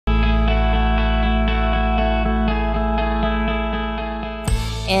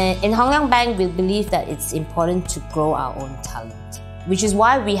In Hong Leong Bank, we believe that it's important to grow our own talent, which is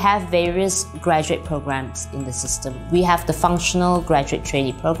why we have various graduate programs in the system. We have the functional graduate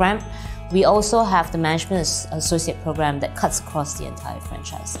trainee program. We also have the management associate program that cuts across the entire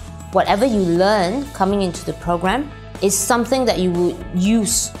franchise. Whatever you learn coming into the program is something that you will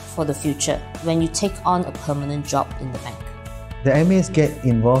use for the future when you take on a permanent job in the bank. The MAs get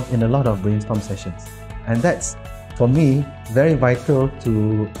involved in a lot of brainstorm sessions, and that's, for me, very vital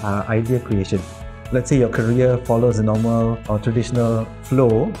to idea creation. Let's say your career follows a normal or traditional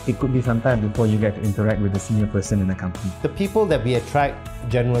flow, it could be some time before you get to interact with the senior person in the company. The people that we attract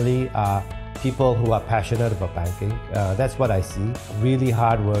generally are people who are passionate about banking. That's what I see. Really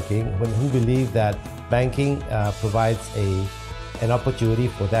hardworking, who believe that banking provides an opportunity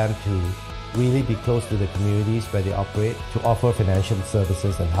for them to really be close to the communities where they operate, to offer financial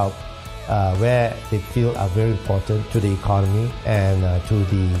services and help where they feel are very important to the economy and to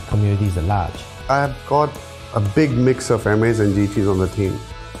the communities at large. I've got a big mix of MAs and GTs on the team,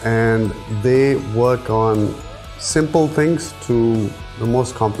 and they work on simple things to the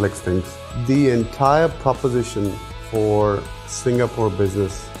most complex things. The entire proposition for Singapore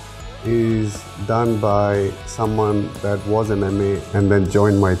business is done by someone that was an MA and then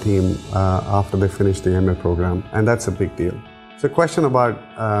joined my team after they finished the MA program, and that's a big deal. It's a question about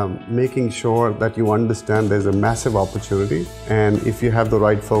making sure that you understand there's a massive opportunity, and if you have the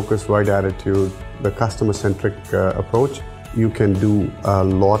right focus, right attitude, the customer-centric approach, you can do a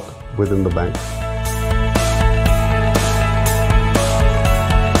lot within the bank.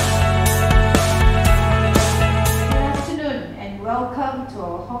 Good afternoon and welcome to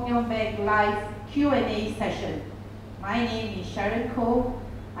our Hong Leong Bank Live Q&A session. My name is Sharon Koh.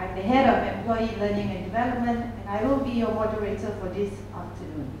 I'm the Head of Employee Learning and Development, and I will be your moderator for this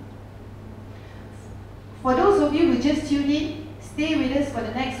afternoon. For those of you who just tuned in, stay with us for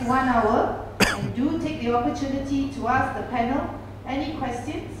the next 1 hour and do take the opportunity to ask the panel any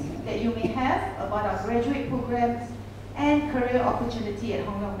questions that you may have about our graduate programs and career opportunity at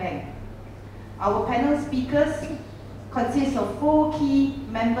Hong Leong Bank. Our panel speakers consist of 4 key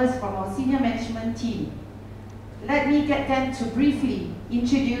members from our senior management team. Let me get them to briefly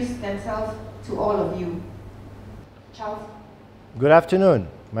introduce themselves to all of you. Charles. Good afternoon.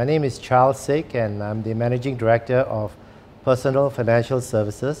 My name is Charles Sick, and I'm the Managing Director of Personal Financial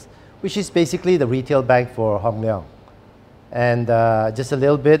Services, which is basically the retail bank for Hong Leong. And just a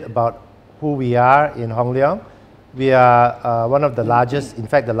little bit about who we are in Hong Leong. We are one of the largest, in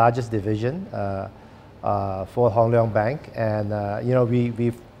fact the largest division for Hong Leong Bank, and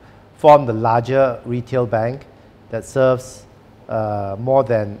we've formed the larger retail bank that serves more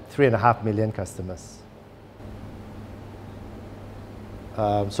than 3.5 million customers.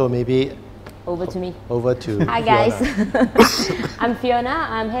 So maybe Over to me. Over to Hi guys, I'm Fiona.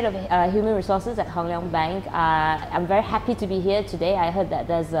 I'm Head of Human Resources at Hong Leong Bank. I'm very happy to be here today. I heard that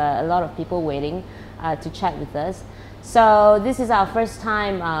there's a lot of people waiting to chat with us. So this is our first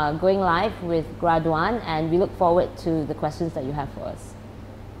time going live with GRADUAN, and we look forward to the questions that you have for us.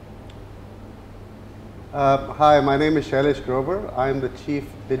 Hi, my name is Shailesh Grover. I'm the Chief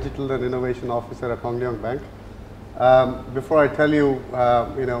Digital and Innovation Officer at Hong Leong Bank. Before I tell you,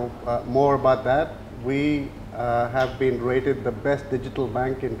 more about that, we have been rated the best digital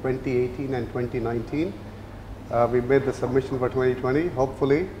bank in 2018 and 2019. We made the submission for 2020.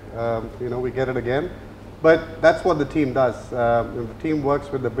 Hopefully, we get it again. But that's what the team does. The team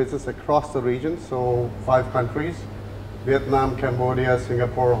works with the business across the region, so 5 countries: Vietnam, Cambodia,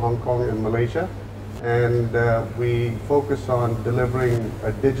 Singapore, Hong Kong, and Malaysia. And we focus on delivering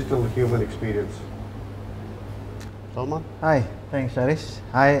a digital human experience. Salman? Hi, thanks Sharish.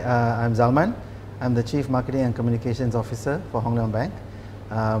 Hi, I'm Zalman. I'm the Chief Marketing and Communications Officer for Hong Leong Bank.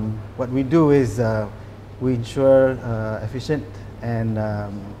 What we do is we ensure efficient and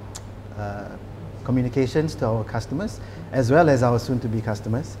communications to our customers as well as our soon-to-be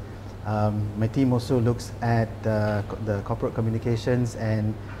customers. My team also looks at the corporate communications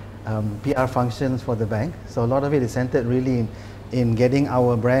and PR functions for the bank. So a lot of it is centered really in getting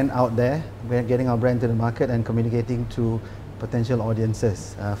our brand out there, getting our brand to the market and communicating to potential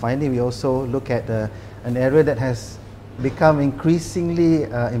audiences. Finally, we also look at an area that has become increasingly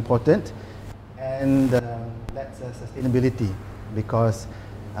important, and that's sustainability, because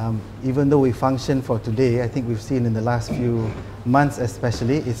even though we function for today, I think we've seen in the last few months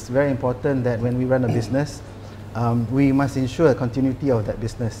especially, it's very important that when we run a business, we must ensure continuity of that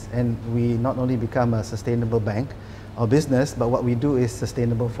business, and we not only become a sustainable bank or business, but what we do is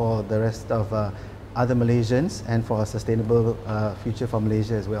sustainable for the rest of other Malaysians and for a sustainable future for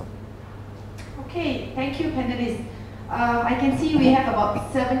Malaysia as well. Okay, thank you panelists. I can see we have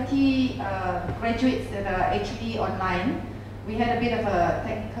about 70 graduates that are actually online. We had a bit of a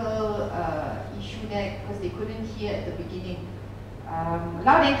technical issue there because they couldn't hear at the beginning.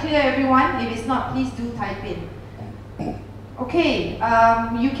 Loud and clear, everyone. If it's not, please do type in. Okay,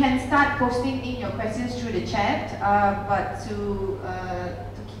 you can start posting in your questions through the chat, but to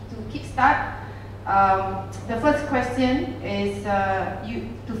kickstart, the first question is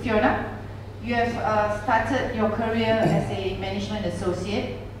to Fiona. You have started your career as a management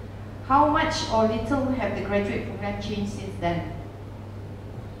associate. How much or little have the graduate program changed since then?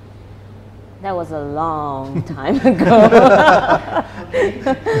 That was a long time ago.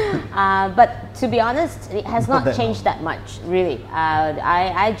 But to be honest, it has not changed that much, really.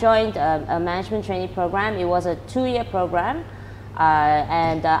 I joined a management training program. It was a 2-year program,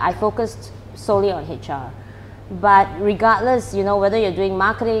 and I focused solely on HR. But regardless, you know, whether you're doing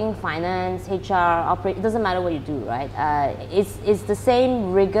marketing, finance, HR, it doesn't matter what you do, right? It's the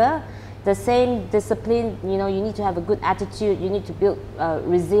same rigor, the same discipline. You know, you need to have a good attitude, you need to build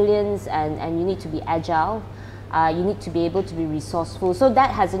resilience, and you need to be agile. You need to be able to be resourceful. So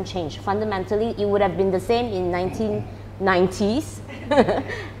that hasn't changed. Fundamentally, it would have been the same in 1990s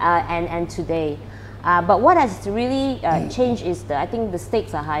and today. But what has really changed is I think the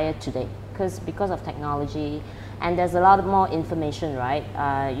stakes are higher today because of technology. And there's a lot more information, right?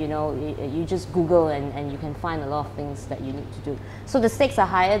 You know, you just Google and you can find a lot of things that you need to do. So the stakes are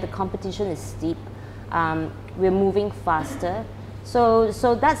higher, the competition is steep, we're moving faster. So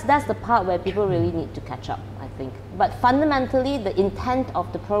that's the part where people really need to catch up, I think. But fundamentally, the intent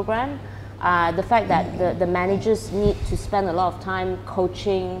of the program, the fact that the managers need to spend a lot of time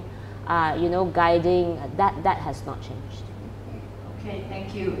coaching, you know, guiding, that has not changed. Okay,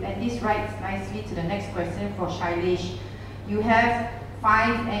 thank you. And this writes nicely to the next question for Shailesh. You have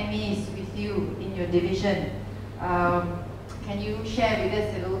 5 MEs with you in your division. Can you share with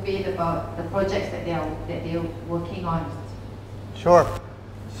us a little bit about the projects that they're working on? Sure.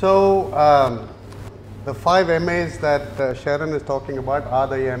 So the 5 MAs that Sharon is talking about are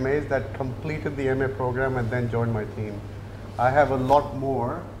the MAs that completed the MA program and then joined my team. I have a lot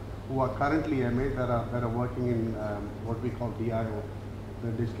more who are currently MAs that are working in what we call DIO,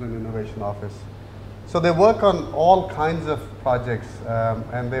 the Digital and Innovation Office. So they work on all kinds of projects,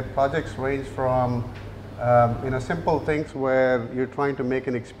 and their projects range from simple things where you're trying to make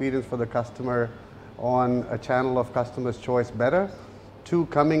an experience for the customer on a channel of customer's choice better, to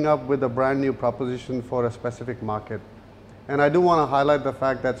coming up with a brand new proposition for a specific market. And I do want to highlight the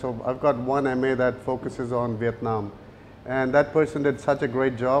fact that, so I've got one MA that focuses on Vietnam. And that person did such a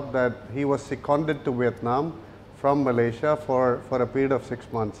great job that he was seconded to Vietnam from Malaysia for a period of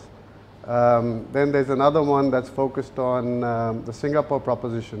 6 months. Then there's another one that's focused on the Singapore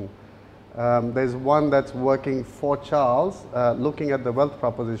proposition. There's one that's working for Charles, looking at the wealth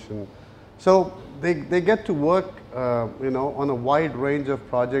proposition. So they get to work on a wide range of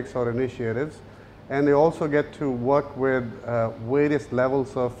projects or initiatives, and they also get to work with various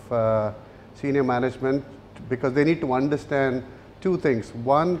levels of senior management, because they need to understand 2 things.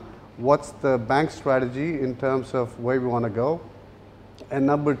 One, what's the bank strategy in terms of where we want to go? And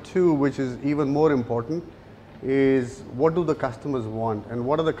number 2, which is even more important, is what do the customers want and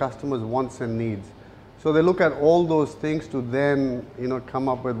what are the customers' wants and needs? So they look at all those things to then come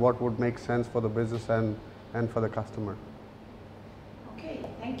up with what would make sense for the business and for the customer. Okay,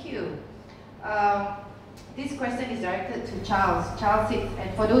 thank you. This question is directed to Charles. Charles Sick,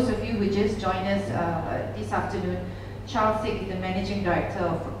 and for those of you who just joined us this afternoon, Charles Sick is the Managing Director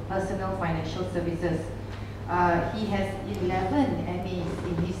of Personal Financial Services. He has 11 MEs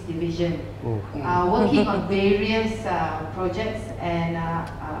in his division, working on various projects, and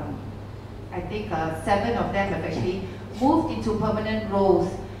I think 7 of them have actually moved into permanent roles.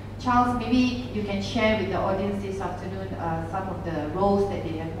 Charles, maybe you can share with the audience this afternoon some of the roles that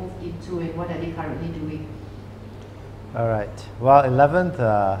they have moved into and what are they currently doing. All right. Well, 11th,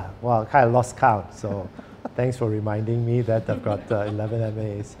 well, kind of lost count, so thanks for reminding me that I've got 11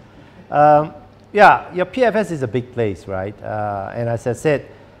 MAs. Yeah, your PFS is a big place, right? And as I said,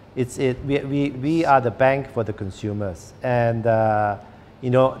 we are the bank for the consumers, and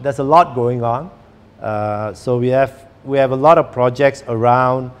there's a lot going on. So we have a lot of projects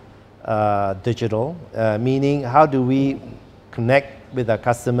around digital, meaning how do we connect with our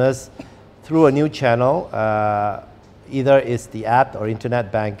customers through a new channel, either it's the app or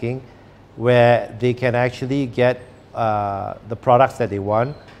internet banking, where they can actually get the products that they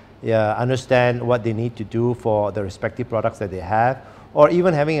want, understand what they need to do for the respective products that they have, or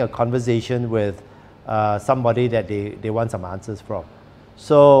even having a conversation with somebody that they want some answers from.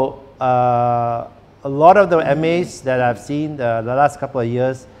 So a lot of the MAs that I've seen the last couple of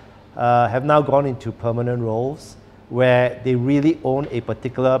years have now gone into permanent roles where they really own a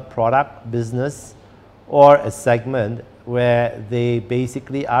particular product, business, or a segment where they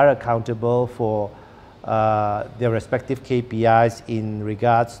basically are accountable for their respective KPIs in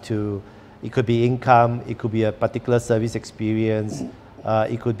regards to, it could be income, it could be a particular service experience,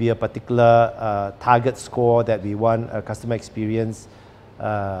 it could be a particular target score that we want a customer experience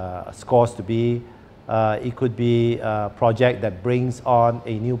scores to be. It could be a project that brings on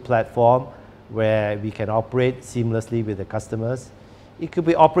a new platform where we can operate seamlessly with the customers. It could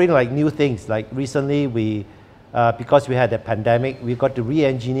be operating like new things. Like recently, we, because we had a pandemic, we got to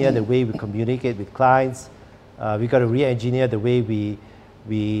re-engineer the way we communicate with clients. We got to re-engineer the way we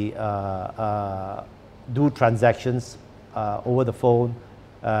do transactions over the phone.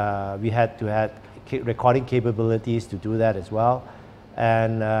 We had to have recording capabilities to do that as well.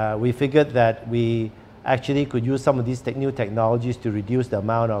 And we figured that we actually could use some of these new technologies to reduce the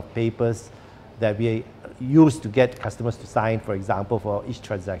amount of papers that we use to get customers to sign, for example, for each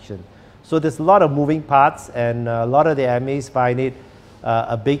transaction. So there's a lot of moving parts, and a lot of the MAs find it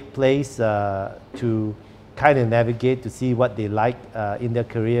a big place to kind of navigate to see what they like in their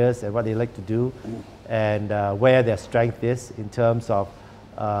careers and what they like to do, and where their strength is in terms of,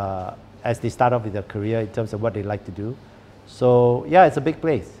 as they start off with their career, in terms of what they like to do. So yeah, it's a big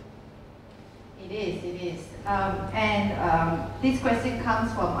place. It is, it is. This question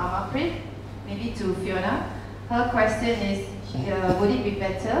comes from Amaprit, maybe to Fiona. Her question is, would it be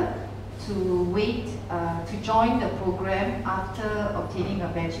better to wait to join the program after obtaining a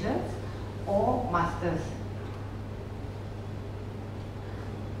bachelor's or master's?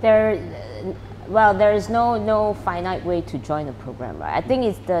 Well, there is no finite way to join the program, right? I think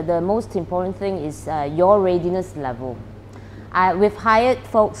it's the most important thing is your readiness level. We've hired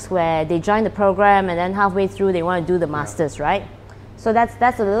folks where they join the program and then halfway through they want to do the masters, right? So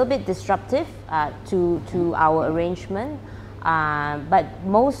that's a little bit disruptive to our arrangement. But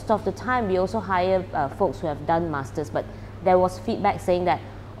most of the time we also hire folks who have done masters, but there was feedback saying that,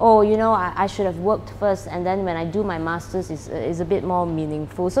 oh, you know, I should have worked first, and then when I do my masters is a bit more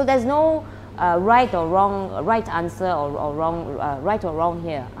meaningful. So there's no right or wrong, right answer or wrong, right or wrong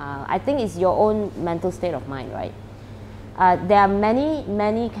here. I think it's your own mental state of mind, right? There are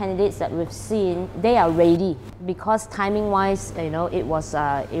many candidates that we've seen. They are ready because timing-wise, you know, it was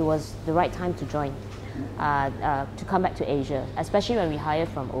the right time to join, to come back to Asia, especially when we hire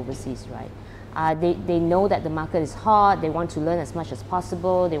from overseas, right? They know that the market is hot. They want to learn as much as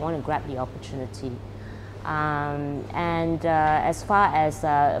possible. They want to grab the opportunity. As far as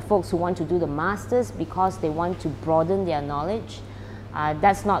folks who want to do the masters because they want to broaden their knowledge,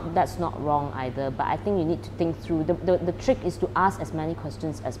 that's not wrong either, but I think you need to think through. The trick is to ask as many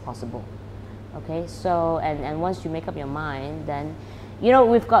questions as possible. Okay, so and once you make up your mind, then, you know,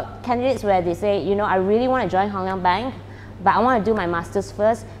 we've got candidates where they say, you know, I really want to join Hong Leong Bank, but I want to do my masters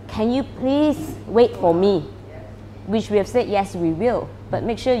first. Can you please wait for me? Which we have said, yes, we will, but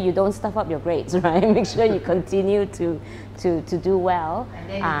make sure you don't stuff up your grades, right? Make sure you continue to do well,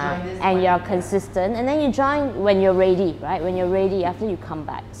 and you're consistent, and then you join when you're ready, right? When you're ready after you come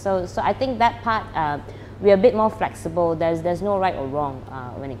back. So I think that part, we're a bit more flexible. There's no right or wrong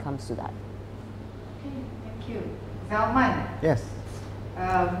when it comes to that. Okay, thank you. Zalman. Yes.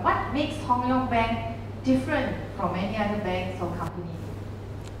 What makes Hong Leong Bank different from any other banks or companies?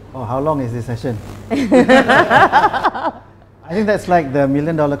 Oh, how long is this session? I think that's like the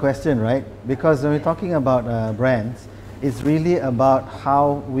million-dollar question, right? Because when we're talking about brands, it's really about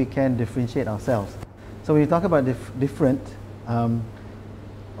how we can differentiate ourselves. So when you talk about different,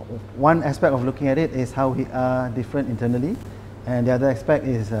 one aspect of looking at it is how we are different internally, and the other aspect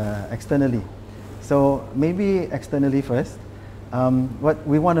is externally. So maybe externally first. What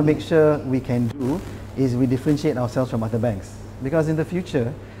we want to make sure we can do is we differentiate ourselves from other banks. Because in the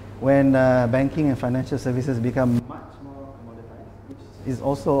future, when banking and financial services become much more commoditized, which is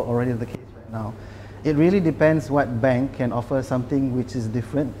also already the case right now, it really depends what bank can offer something which is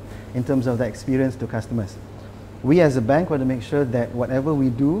different in terms of the experience to customers. We as a bank want to make sure that whatever we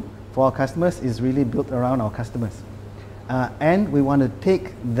do for our customers is really built around our customers. And we want to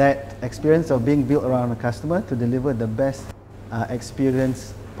take that experience of being built around a customer to deliver the best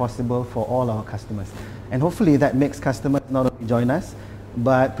experience possible for all our customers. And hopefully that makes customers not only join us,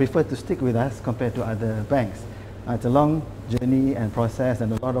 but prefer to stick with us compared to other banks. It's a long journey and process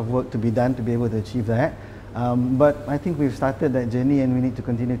and a lot of work to be done to be able to achieve that. But I think we've started that journey and we need to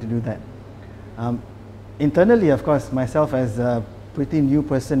continue to do that. Internally, of course, myself as a pretty new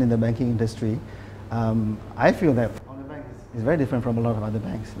person in the banking industry, I feel that Hong Leong Bank is very different from a lot of other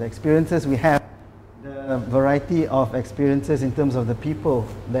banks. The experiences we have a variety of experiences in terms of the people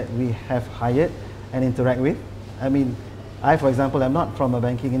that we have hired and interact with. I mean, I, for example, am not from a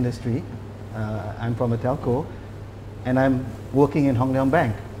banking industry. I'm from a telco, and I'm working in Hong Leong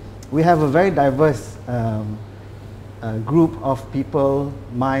Bank. We have a very diverse group of people,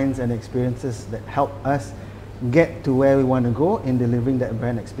 minds, and experiences that help us get to where we want to go in delivering that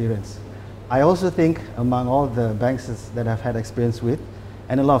brand experience. I also think among all the banks that I've had experience with,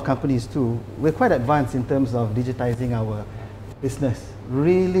 and a lot of companies too, we're quite advanced in terms of digitizing our business,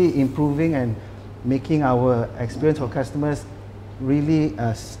 really improving and making our experience for customers really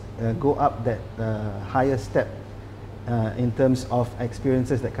go up that higher step in terms of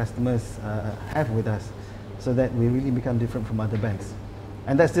experiences that customers have with us, so that we really become different from other banks.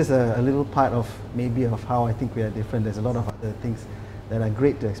 And that's just a little part of maybe of how I think we are different. There's a lot of other things that are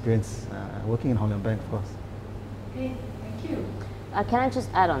great to experience working in Hong Leong Bank, of course. Okay, thank you. Can I just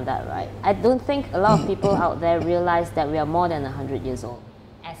add on that, right? I don't think a lot of people out there realize that we are more than 100 years old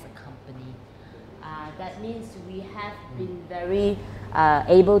as a company. That means we have been very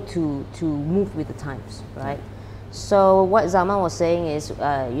able to move with the times, right? So what Zaman was saying is,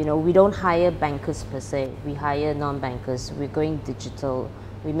 you know, we don't hire bankers per se. We hire non-bankers. We're going digital.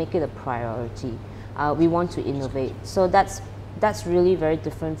 We make it a priority. We want to innovate. So that's really very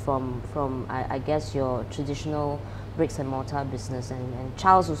different from I guess your traditional bricks and mortar business. And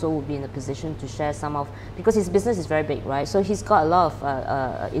Charles also will be in a position to share some of, because his business is very big, right? So he's got a lot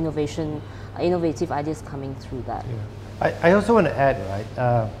of innovative ideas coming through that. Yeah. I also want to add,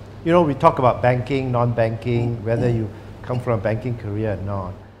 right? You know, we talk about banking, non-banking, whether you come from a banking career or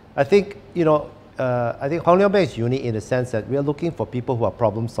not. I think, you know, I think Hong Leong Bank is unique in the sense that we are looking for people who are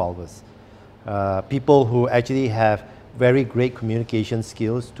problem solvers, people who actually have very great communication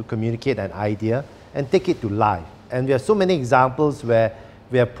skills to communicate an idea and take it to life. And we have so many examples where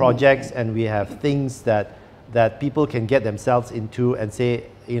we have projects and we have things that people can get themselves into and say,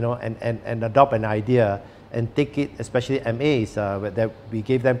 you know, and adopt an idea and take it, especially MAs, that we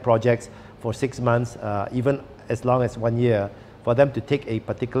gave them projects for 6 months, even as long as 1 year, for them to take a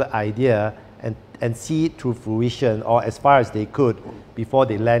particular idea and see it through fruition, or as far as they could before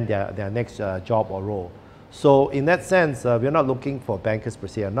they land their next job or role. So in that sense, we're not looking for bankers per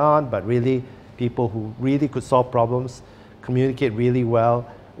se or not, but really people who really could solve problems, communicate really well,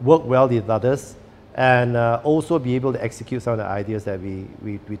 work well with others, and also be able to execute some of the ideas that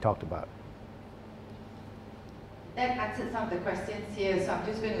we talked about. That answered some of the questions here, so I'm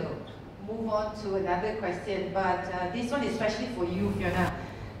just going to move on to another question, but this one is especially for you, Fiona.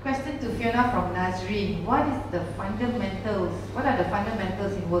 Question to Fiona from Nazreen. What are the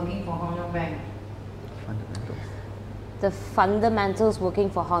fundamentals in working for Hong Leong Bank? Fundamentals. The fundamentals working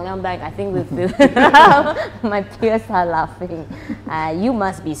for Hong Leong Bank, I think we've built, my peers are laughing. You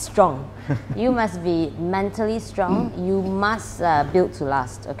must be strong. You must be mentally strong. You must build to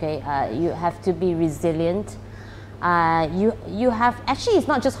last, okay? You have to be resilient. You have, actually it's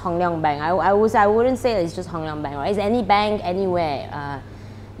not just Hong Leong Bank. I wouldn't say that it's just Hong Leong Bank, right? It's any bank, anywhere.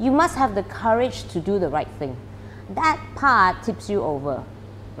 You must have the courage to do the right thing. That part tips you over,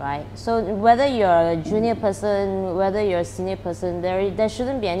 right? So whether you're a junior person, whether you're a senior person, there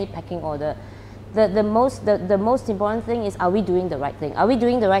shouldn't be any pecking order. The most important thing is, are we doing the right thing? Are we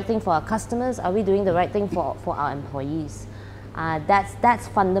doing the right thing for our customers? Are we doing the right thing for our employees? That's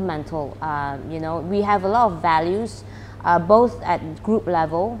fundamental. You know, we have a lot of values, both at group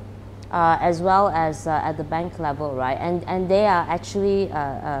level as well as at the bank level, right? And they are actually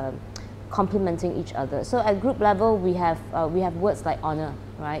complementing each other. So at group level, we have words like honor,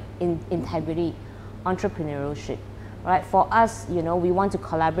 right? Integrity, entrepreneurship, right? For us, you know, we want to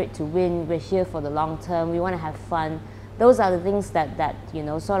collaborate to win. We're here for the long term. We want to have fun. Those are the things that you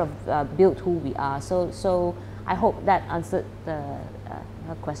know, sort of build who we are. So I hope that answered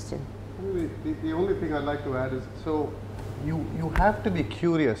her question. The only thing I'd like to add is, so you have to be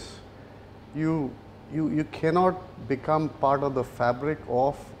curious. You cannot become part of the fabric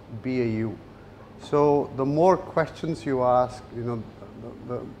of BAU. So the more questions you ask, you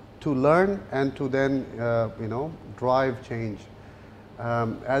know, to learn and to then you know, drive change.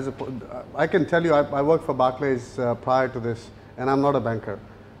 I can tell you, I worked for Barclays prior to this, and I'm not a banker.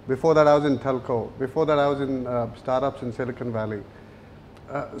 Before that, I was in telco. Before that, I was in startups in Silicon Valley.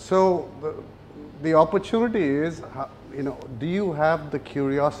 So the opportunity is, you know, do you have the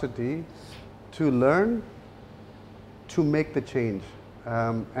curiosity to learn, to make the change?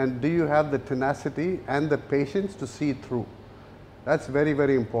 And do you have the tenacity and the patience to see it through? That's very,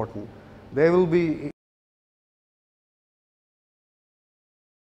 very important. There will be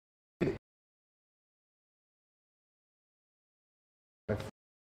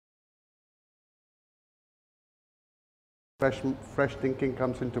fresh thinking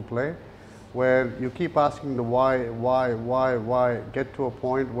comes into play, where you keep asking the why, get to a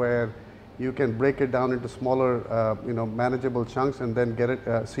point where you can break it down into smaller, manageable chunks, and then get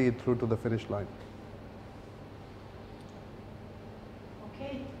it, see it through to the finish line.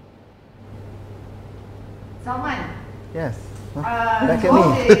 Okay. Salman. Yes. To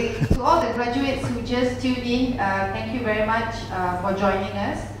all the graduates who just tuned in, thank you very much for joining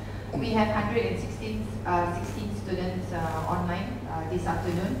us. We have 116 students online this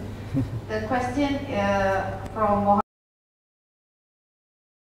afternoon. The question from Mohammed,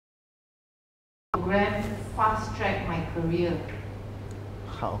 program fast track my career.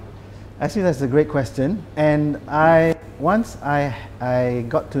 How? Actually, that's a great question. And once I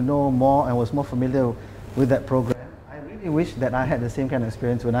got to know more and was more familiar with that program, I really wish that I had the same kind of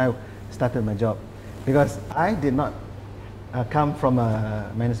experience when I started my job, because I did not come from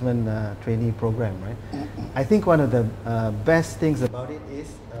a management trainee program, right? I think one of the best things about it is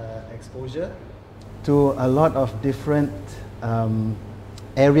exposure to a lot of different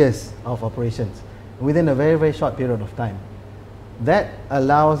areas of operations within a very, very short period of time. That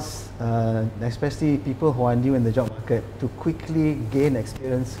allows especially people who are new in the job market to quickly gain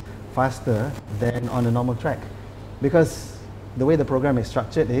experience faster than on a normal track, because the way the program is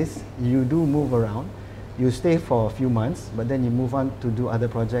structured is you do move around, you stay for a few months, but then you move on to do other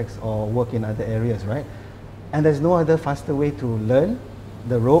projects or work in other areas, right? And there's no other faster way to learn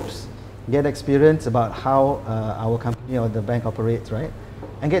the ropes, get experience about how our company or the bank operates, right?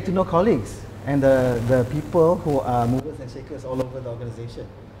 And get to know colleagues and the people who are movers and shakers all over the organization.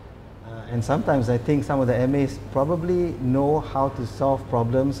 And sometimes I think some of the MAs probably know how to solve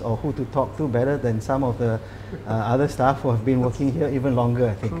problems or who to talk to better than some of the other staff who have been working here even longer,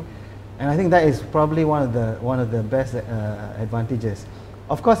 I think. And I think that is probably one of the best advantages.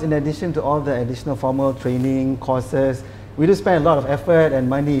 Of course, in addition to all the additional formal training courses, we do spend a lot of effort and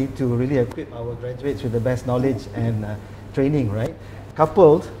money to really equip our graduates with the best knowledge and training, right?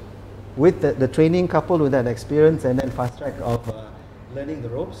 Coupled with the training, coupled with that experience and then fast track of learning the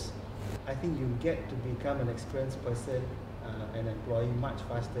ropes, I think you get to become an experienced person, an employee much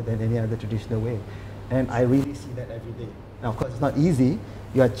faster than any other traditional way. And I really see that every day. Now, of course, it's not easy.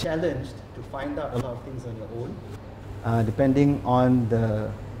 You are challenged to find out a lot of things on your own, depending on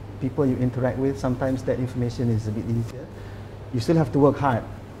the people you interact with. Sometimes that information is a bit easier. You still have to work hard,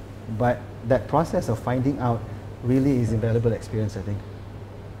 but that process of finding out really is invaluable experience, I think.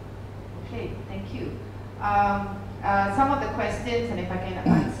 Okay, thank you. Some of the questions, and if I can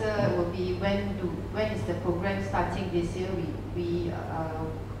answer, will be when is the program starting this year?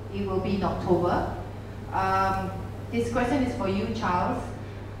 It will be in October. This question is for you, Charles.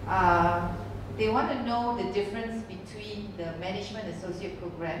 They want to know the difference between the Management Associate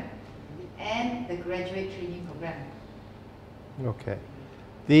Program and the Graduate Training Program. Okay.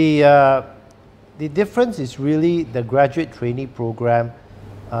 The difference is really the Graduate Trainee Program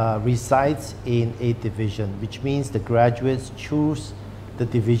resides in a division, which means the graduates choose the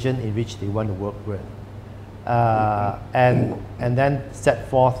division in which they want to work with, and then set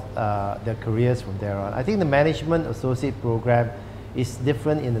forth their careers from there on. I think the Management Associate Program is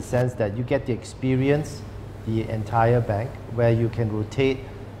different in the sense that you get to experience the entire bank, where you can rotate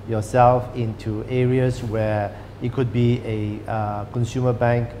yourself into areas where it could be a consumer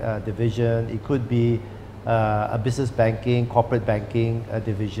bank division, it could be a business banking, corporate banking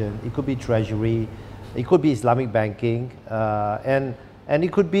division, it could be treasury, it could be Islamic banking, and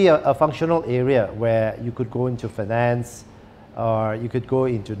it could be a functional area where you could go into finance, or you could go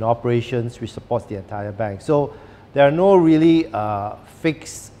into an operations which supports the entire bank. So there are no really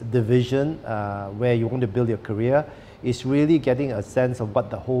fixed division where you want to build your career. It's really getting a sense of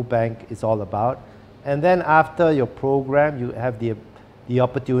what the whole bank is all about. And then after your program, you have the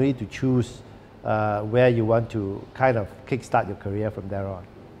opportunity to choose where you want to kind of kickstart your career from there on.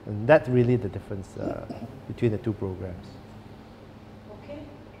 And that's really the difference between the two programs. Okay.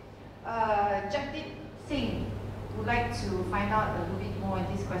 Jagdeep Singh would like to find out a little bit more,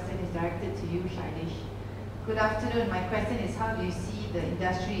 and this question is directed to you, Shailesh. Good afternoon. My question is, how do you see the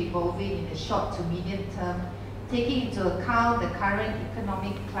industry evolving in the short to medium term, taking into account the current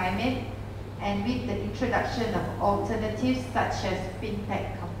economic climate and with the introduction of alternatives such as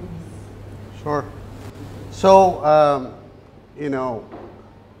fintech companies? Sure. So,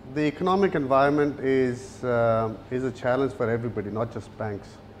 the economic environment is a challenge for everybody, not just banks.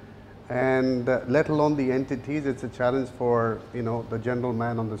 And let alone the entities, it's a challenge for, the general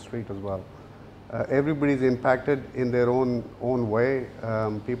man on the street as well. Everybody's impacted in their own way.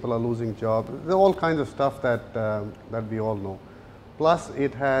 People are losing jobs. There are all kinds of stuff that we all know. Plus,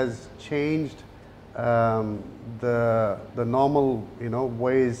 it has changed the normal,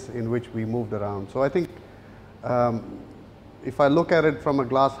 ways in which we moved around. So I think if I look at it from a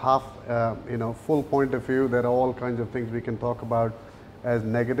glass half, full point of view, there are all kinds of things we can talk about as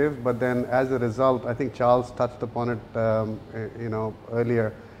negative, but then as a result, I think Charles touched upon it,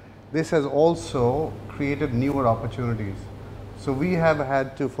 earlier. This has also created newer opportunities. So we have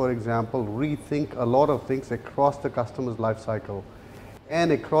had to, for example, rethink a lot of things across the customer's life cycle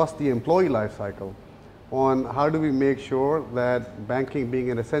and across the employee life cycle on how do we make sure that banking being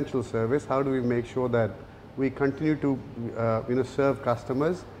an essential service, how do we make sure that we continue to serve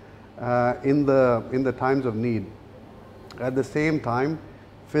customers in the times of need. At the same time,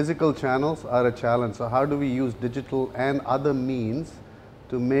 physical channels are a challenge. So how do we use digital and other means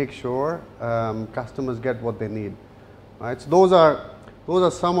to make sure customers get what they need? Right? So those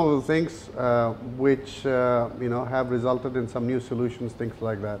are some of the things which have resulted in some new solutions, things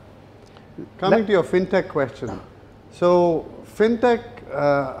like that. Coming to your fintech question, so fintech,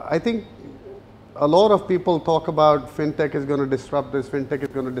 I think a lot of people talk about fintech is going to disrupt this, fintech is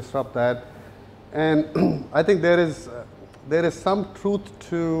going to disrupt that, and I think there is some truth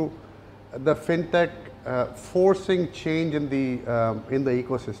to the fintech forcing change in the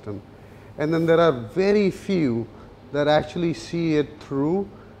ecosystem, and then there are very few that actually see it through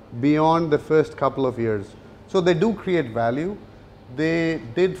beyond the first couple of years. So they do create value. They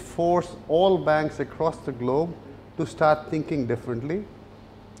did force all banks across the globe to start thinking differently.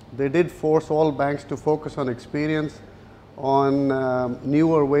 They did force all banks to focus on experience, on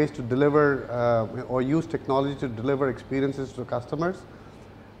newer ways to deliver or use technology to deliver experiences to customers.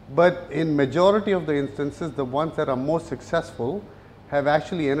 But in majority of the instances, the ones that are most successful have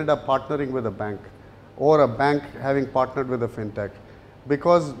actually ended up partnering with a bank, or a bank having partnered with a fintech.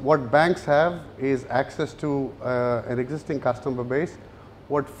 Because what banks have is access to an existing customer base.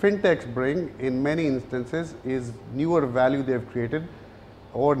 What fintechs bring in many instances is newer value they've created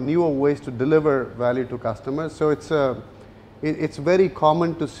or newer ways to deliver value to customers. So it's very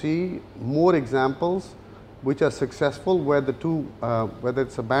common to see more examples which are successful where the two, whether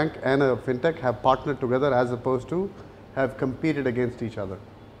it's a bank and a fintech, have partnered together as opposed to have competed against each other.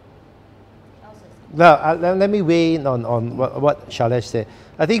 Now, let me weigh in on what Shailesh said.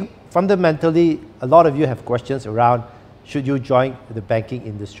 I think fundamentally, a lot of you have questions around, should you join the banking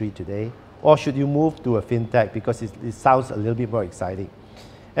industry today, or should you move to a fintech because it sounds a little bit more exciting.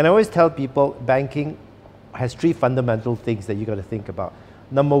 And I always tell people, banking has three fundamental things that you got to think about.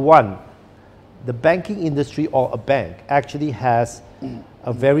 Number one, the banking industry or a bank actually has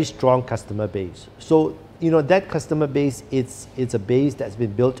a very strong customer base. So, that customer base, it's a base that's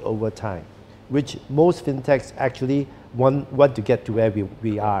been built over time, which most fintechs actually want to get to where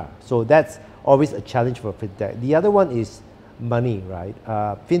we are. So that's always a challenge for fintech. The other one is money, right?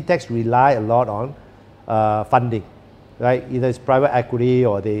 Fintechs rely a lot on funding, right? Either it's private equity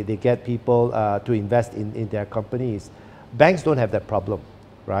or they get people to invest in their companies. Banks don't have that problem,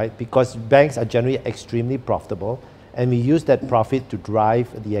 right? Because banks are generally extremely profitable, and we use that profit to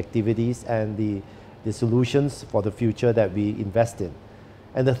drive the activities and the solutions for the future that we invest in.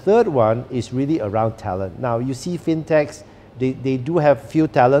 And the third one is really around talent. Now, you see fintechs, they do have few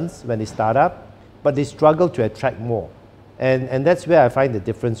talents when they start up, but they struggle to attract more. And that's where I find the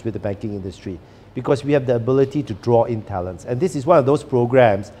difference with the banking industry, because we have the ability to draw in talents. And this is one of those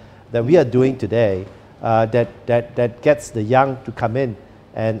programs that we are doing today that gets the young to come in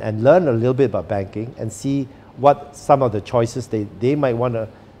and learn a little bit about banking and see what some of the choices they might want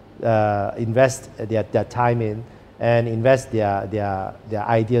to invest their time in and invest their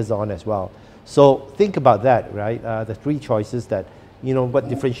ideas on as well. So think about that, right? The three choices that, what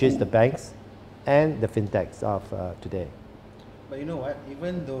differentiates the banks and the fintechs of today. But you know what,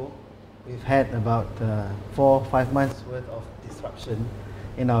 even though we've had about 4 or 5 months worth of disruption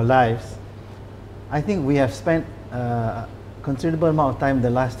in our lives, I think we have spent a considerable amount of time the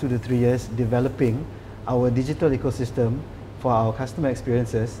last 2 to 3 years developing our digital ecosystem for our customer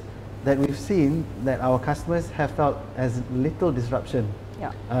experiences, that we've seen that our customers have felt as little disruption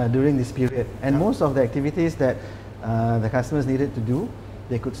during this period. And most of the activities that the customers needed to do,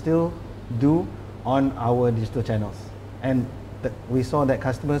 they could still do on our digital channels. And we saw that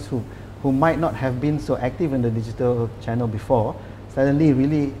customers who might not have been so active in the digital channel before, suddenly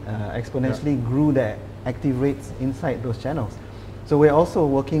really exponentially grew their active rates inside those channels. So we're also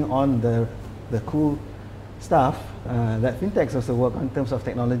working on the cool stuff that fintechs also work on in terms of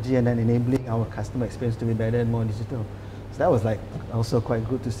technology and then enabling our customer experience to be better and more digital. So that was also quite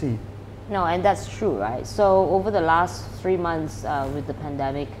good to see. No, and that's true, right? So over the last 3 months with the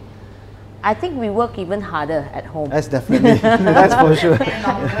pandemic, I think we work even harder at home. That's definitely, that's for sure.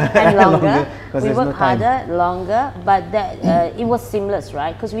 And longer. Because We there's work no time. harder, longer, but that, it was seamless,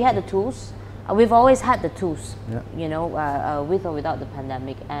 right? Because we had the tools. We've always had the tools, Yeah. you know, with or without the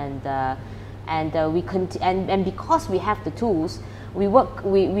pandemic, and because we have the tools,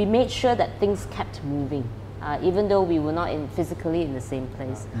 we made sure that things kept moving, even though we were not physically in the same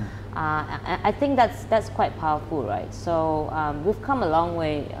place. I think that's quite powerful, right? So we've come a long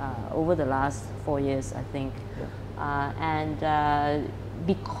way over the last 4 years, I think, and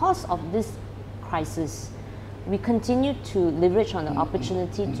because of this crisis, we continue to leverage on the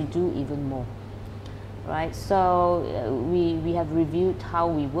opportunity to do even more. Right, so we have reviewed how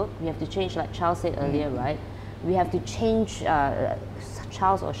we work. We have to change, like Charles said earlier, right? We have to change,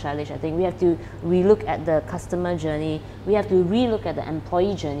 Charles or Shailesh, I think, we have to relook at the customer journey. We have to relook at the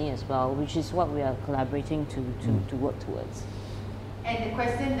employee journey as well, which is what we are collaborating to work towards. And the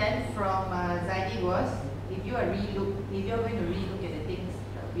question then from Zaidi was, if you are going to relook at the things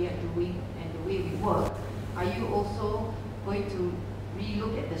that we are doing and the way we work, are you also going to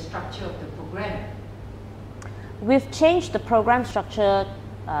relook at the structure of the program? We've changed the program structure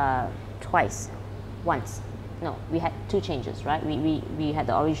once. No, we had 2 changes, right? We had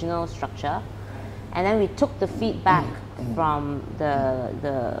the original structure, and then we took the feedback from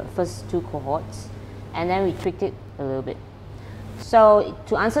the first 2 cohorts, and then we tweaked it a little bit. So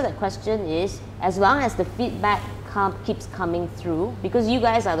to answer that question is, as long as the feedback keeps coming through, because you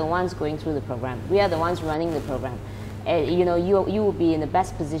guys are the ones going through the program, we are the ones running the program. You know, you will be in the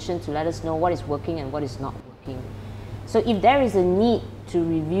best position to let us know what is working and what is not working. So if there is a need to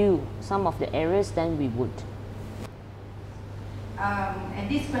review some of the areas, then we would. And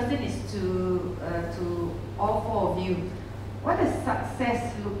this question is to all 4 of you. What does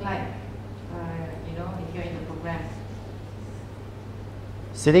success look like, you know, if you're in the program?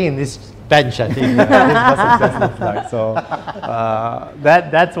 Sitting in this bench, I think, is what success looks like. So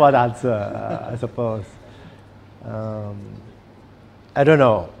that's one answer, I suppose. I don't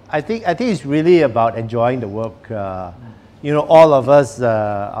know. I think it's really about enjoying the work. You know, all of us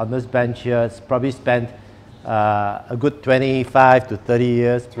on this bench here probably spent a good 25 to 30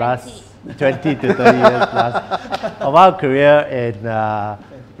 years plus, 20 to 30 years plus of our career in,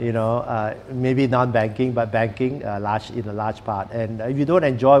 you know, maybe non-banking, but banking in a large part. And if you don't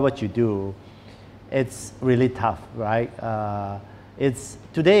enjoy what you do, it's really tough, right? It's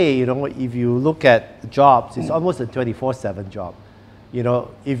today, you know, if you look at jobs, it's almost a 24/7 job. You know,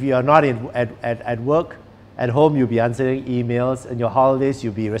 if you are not at work, at home you'll be answering emails, and your holidays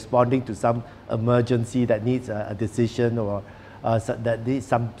you'll be responding to some emergency that needs a decision or that needs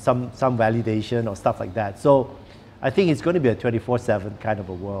some validation or stuff like that. So I think it's going to be a 24/7 kind of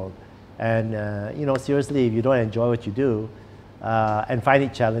a world. And you know, seriously, if you don't enjoy what you do and find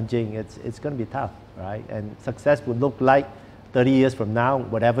it challenging, it's going to be tough, right? And success would look like 30 years from now,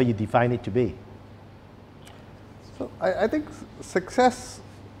 whatever you define it to be. So I think success,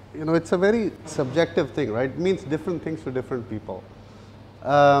 you know, it's a very subjective thing, right? It means different things to different people.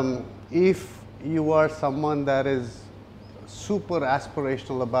 If you are someone that is super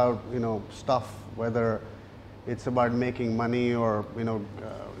aspirational about, you know, stuff, whether it's about making money or, you know,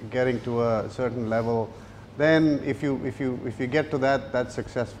 getting to a certain level, then if you get to that, that's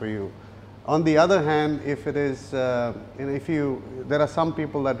success for you. On the other hand, if it is, you know, there are some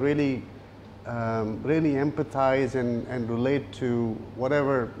people that really empathize and relate to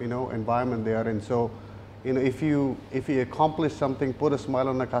whatever, you know, environment they are in. So, you know, if you accomplish something, put a smile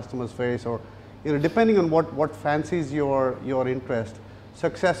on a customer's face, or, you know, depending on what fancies your interest,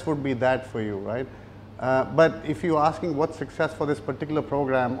 success would be that for you, right? But if you're asking what's success for this particular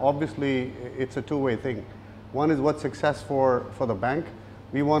program, obviously it's a two-way thing. One is what's success for the bank.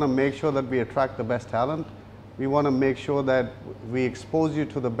 We want to make sure that we attract the best talent. We want to make sure that we expose you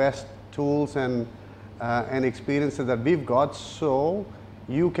to the best tools and experiences that we've got, so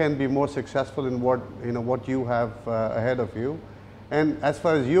you can be more successful in what you have ahead of you. And as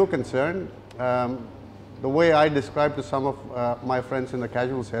far as you're concerned, the way I describe to some of my friends in the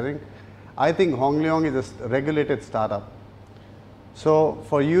casual setting, I think Hong Leong is a regulated startup. So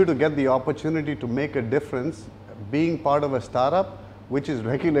for you to get the opportunity to make a difference, being part of a startup which is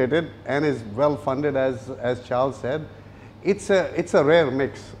regulated and is well funded, as Charles said, it's a rare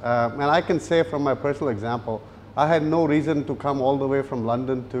mix. And I can say from my personal example, I had no reason to come all the way from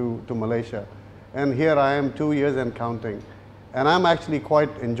London to Malaysia. And here I am 2 years and counting. And I'm actually quite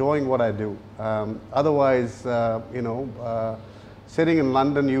enjoying what I do. Otherwise, you know, sitting in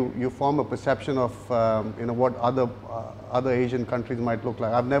London, you form a perception of you know, what other Asian countries might look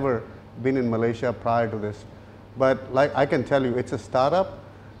like. I've never been in Malaysia prior to this. But like I can tell you, it's a startup.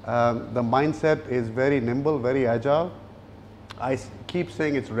 The mindset is very nimble, very agile. I keep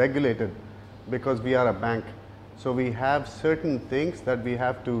saying it's regulated because we are a bank. So we have certain things that we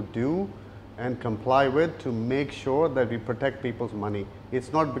have to do and comply with to make sure that we protect people's money.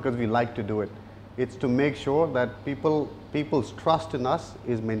 It's not because we like to do it. It's to make sure that people's trust in us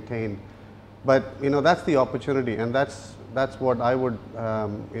is maintained. But that's the opportunity, and that's what I would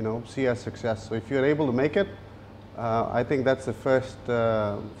see as success. So if you're able to make it, I think that's the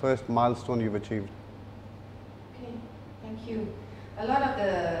first milestone you've achieved. Okay, thank you. A lot of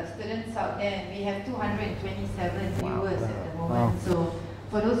the students out there, we have 227 viewers at the moment. So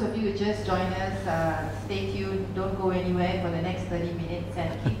for those of you who just joined us, stay tuned, don't go anywhere for the next 30 minutes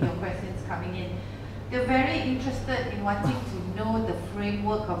and keep your questions coming in. They're very interested in wanting to know the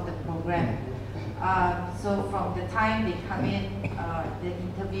framework of the program. So from the time they come in, the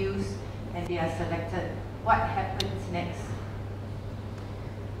interviews, and they are selected, what happens next?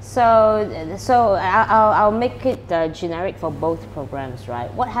 So I'll make it generic for both programs,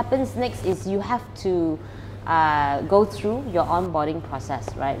 right? What happens next is you have to go through your onboarding process,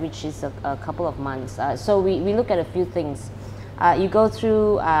 right, which is a couple of months. So we look at a few things. You go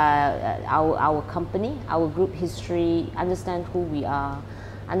through our company, our group history, understand who we are,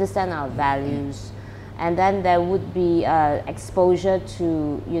 understand our values, and then there would be exposure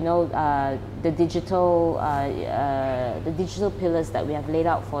to the digital pillars that we have laid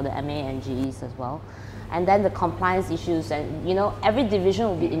out for the MA and GEs as well, and then the compliance issues, and every division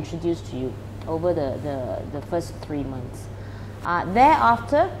will be introduced to you over the first 3 months.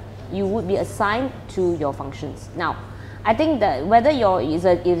 Thereafter, you would be assigned to your functions. Now, I think that whether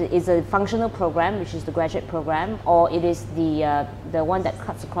it is a functional program, which is the graduate program, or it is the one that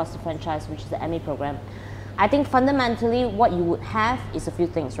cuts across the franchise, which is the MA program, I think fundamentally what you would have is a few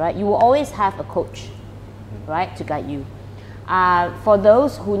things, right? You will always have a coach, right, to guide you. For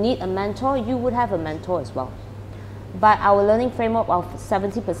those who need a mentor, you would have a mentor as well. But our learning framework of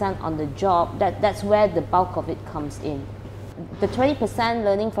 70% on the job, that's where the bulk of it comes in. The 20%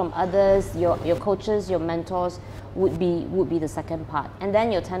 learning from others, your coaches, your mentors, would be the second part, and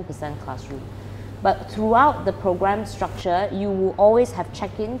then your 10% classroom. But throughout the program structure, you will always have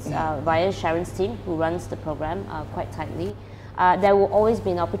check-ins via Sharon's team, who runs the program quite tightly. There will always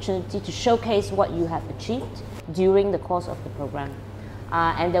be an opportunity to showcase what you have achieved during the course of the program,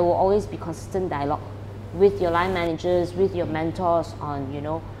 and there will always be consistent dialogue with your line managers, with your mentors on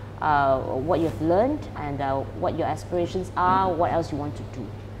what you've learned and what your aspirations are, what else you want to do.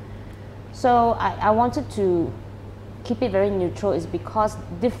 So I wanted to keep it very neutral is because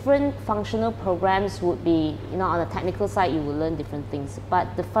different functional programs would be, on the technical side, you will learn different things.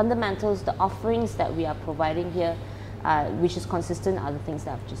 But the fundamentals, the offerings that we are providing here, which is consistent, are the things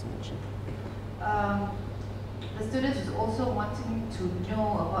that I've just mentioned. The students is also wanting to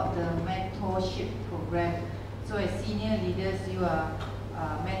know about the mentorship program. So as senior leaders, you are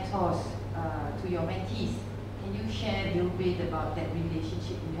mentors to your mentees. Can you share a little bit about that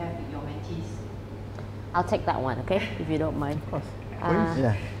relationship you have with your mentees? I'll take that one, okay, if you don't mind. Of course.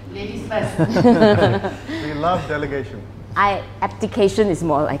 Yeah. Ladies first. We love delegation. Abdication is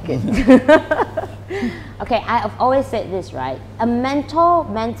more like it. Okay, I've always said this, right? A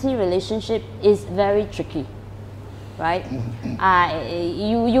mentor-mentee relationship is very tricky, right?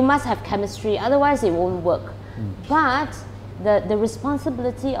 You must have chemistry, otherwise it won't work. But the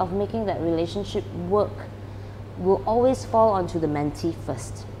responsibility of making that relationship work will always fall onto the mentee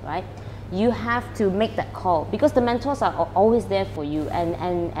first, right? You have to make that call because the mentors are always there for you,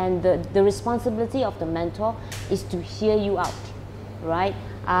 and the responsibility of the mentor is to hear you out, right?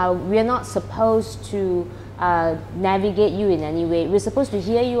 We're not supposed to navigate you in any way. We're supposed to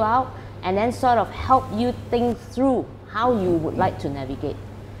hear you out and then sort of help you think through how you would like to navigate.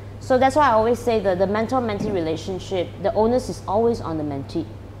 So that's why I always say that the mentor-mentee relationship, the onus is always on the mentee,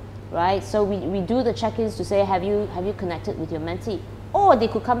 right? So we do the check-ins to say, have you connected with your mentee? Or they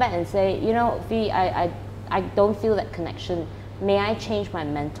could come back and say, Fee, I don't feel that connection. May I change my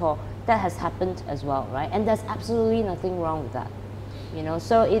mentor? That has happened as well, right? And there's absolutely nothing wrong with that.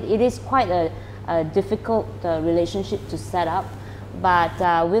 So it is quite a difficult relationship to set up.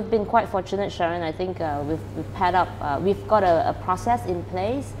 But we've been quite fortunate, Sharon. I think we've paired up. We've got a process in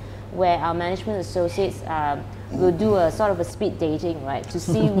place where our management associates will do a sort of a speed dating, right, to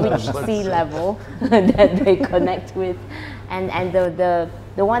see which C-level that they connect with, and the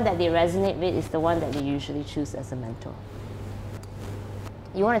one that they resonate with is the one that they usually choose as a mentor.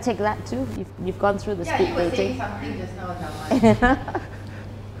 You want to take that too? You've gone through the speed dating. Yeah, you were saying something just now, Taman.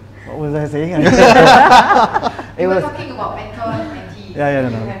 What was I saying? You were talking about mentor and mentees. Yeah,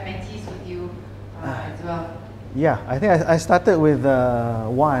 You have mentees with you as well. Yeah, I think I started with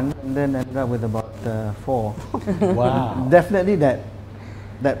 1 and then ended up with about 4. Wow. Definitely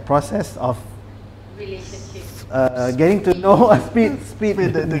that process of Relationship. getting to know speed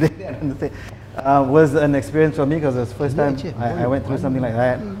was an experience for me because it was the first time I went through something like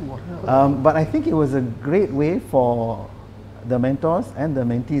that. But I think it was a great way for the mentors and the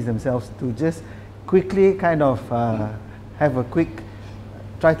mentees themselves to just quickly kind of have a quick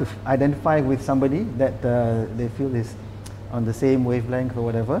try to identify with somebody that they feel is on the same wavelength or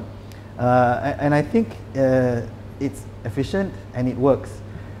whatever. And I think it's efficient and it works.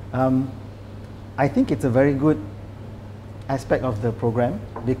 I think it's a very good aspect of the program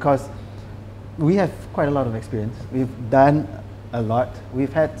because we have quite a lot of experience. We've done a lot.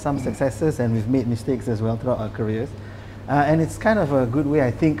 We've had some successes and we've made mistakes as well throughout our careers. And it's kind of a good way, I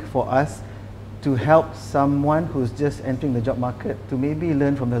think, for us to help someone who's just entering the job market to maybe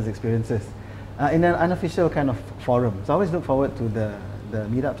learn from those experiences in an unofficial kind of forum. So I always look forward to the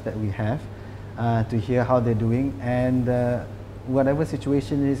meetups that we have to hear how they're doing and whatever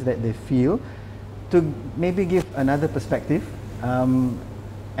situation is that they feel, to maybe give another perspective. And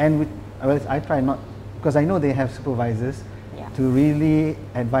I try not, because I know they have supervisors, to really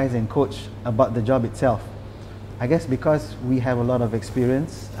advise and coach about the job itself. I guess because we have a lot of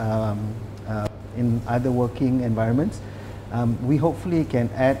experience in other working environments, we hopefully can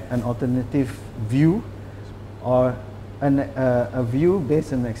add an alternative view or a view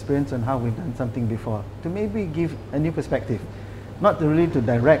based on experience on how we've done something before, to maybe give a new perspective. Not really to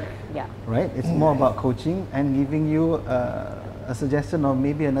direct, right? It's more about coaching and giving you a suggestion or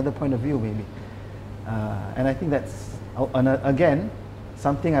maybe another point of view, maybe. And I think that's, again,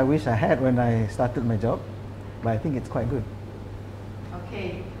 something I wish I had when I started my job, but I think it's quite good.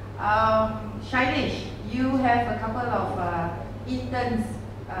 Okay. Shailesh, you have a couple of interns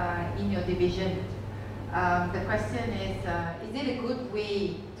in your division. The question is it a good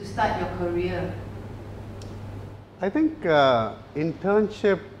way to start your career? I think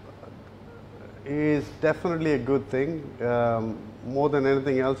internship is definitely a good thing. More than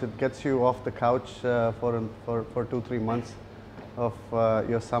anything else, it gets you off the couch for 2-3 months of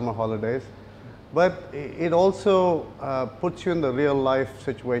your summer holidays. But it also puts you in the real life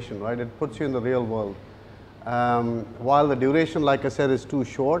situation, right? It puts you in the real world. While the duration, like I said, is too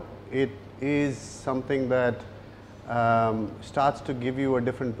short, it is something that starts to give you a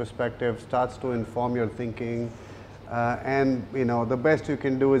different perspective, starts to inform your thinking. And you know, the best you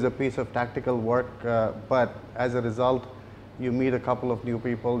can do is a piece of tactical work, but as a result, you meet a couple of new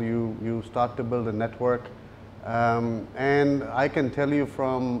people, you start to build a network. And I can tell you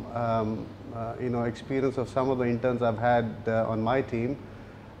from you know, experience of some of the interns I've had on my team,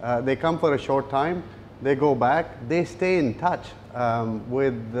 they come for a short time, they go back, they stay in touch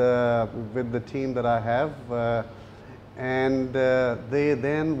with the team that I have. And they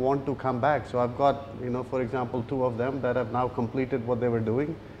then want to come back. So I've got, you know, for example, 2 of them that have now completed what they were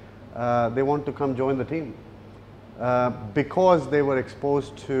doing. They want to come join the team because they were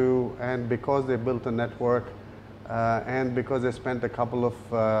exposed to, and because they built a network, and because they spent a couple of,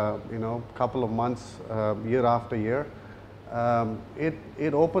 you know, couple of months, year after year.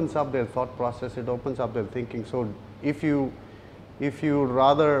 It opens up their thought process. It opens up their thinking. So if you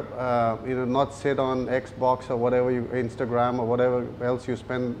rather you know, not sit on Xbox or whatever, Instagram or whatever else you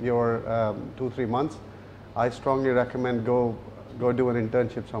spend your 2-3 months, I strongly recommend go do an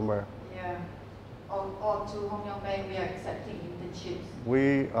internship somewhere. Yeah, or to Hong Leong Bank, we are accepting internships.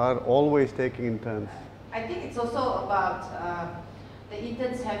 We are always taking interns. I think it's also about the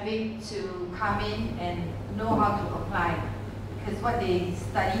interns having to come in and know how to apply, because what they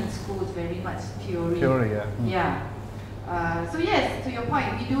study in school is very much theory. Theory, yeah. Yeah. So yes, to your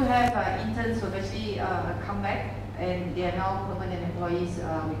point, we do have interns who have actually come back and they are now permanent employees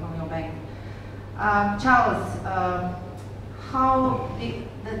with Hong Leong Bank. Charles, how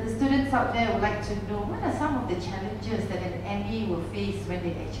the students out there would like to know, what are some of the challenges that an ME will face when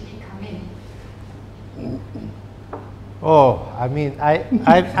they actually come in? Oh, I mean, I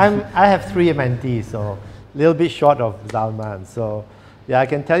have 3 mentees, so a little bit short of Zalman. So yeah, I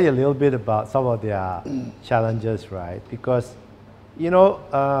can tell you a little bit about some of their challenges, right? Because, you know,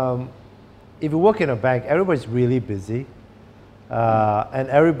 if you work in a bank, everybody's really busy, and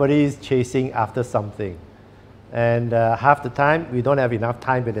everybody's chasing after something. And half the time, we don't have enough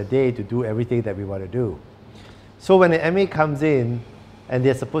time in the day to do everything that we want to do. So when an MA comes in and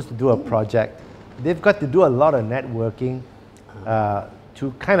they're supposed to do a project, they've got to do a lot of networking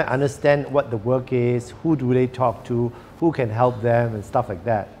to kind of understand what the work is, who do they talk to, who can help them, and stuff like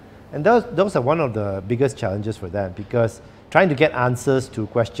that. And those are one of the biggest challenges for them, because trying to get answers to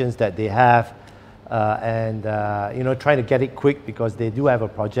questions that they have and you know, trying to get it quick because they do have a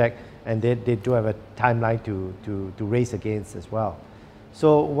project and they do have a timeline to race against as well.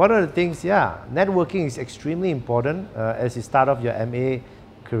 So one of the things, yeah, networking is extremely important as you start off your MA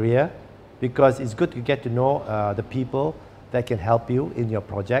career, because it's good to get to know the people that can help you in your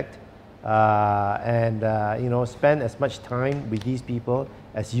project, and you know, spend as much time with these people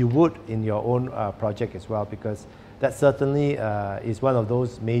as you would in your own project as well, because that certainly is one of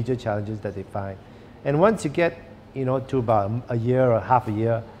those major challenges that they find. And once you get, you know, to about a year or half a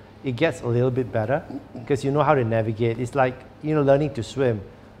year, it gets a little bit better because you know how to navigate. It's like, you know, learning to swim.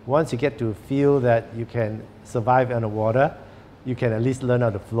 Once you get to feel that you can survive underwater, you can at least learn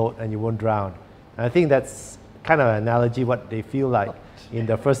how to float and you won't drown. And I think that's kind of an analogy what they feel like in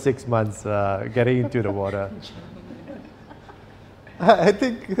the first 6 months getting into the water. I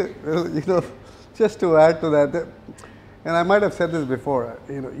think, you know, just to add to that, and I might have said this before,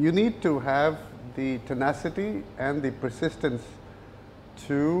 you know, you need to have the tenacity and the persistence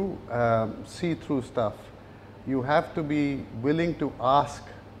to see through stuff. You have to be willing to ask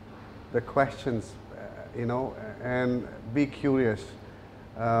the questions, you know, and be curious,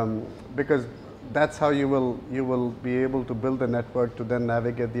 because that's how you will be able to build a network to then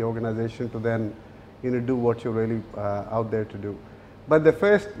navigate the organization to then, you know, do what you're really out there to do. But the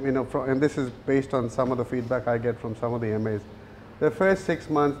first, you know, and this is based on some of the feedback I get from some of the MAs, the first 6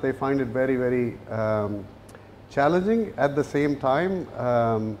 months they find it very, very challenging. At the same time,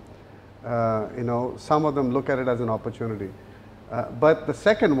 you know, some of them look at it as an opportunity. But the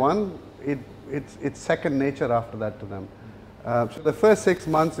second one, it's second nature after that to them. So the first 6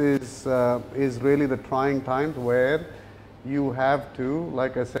 months is really the trying times where you have to,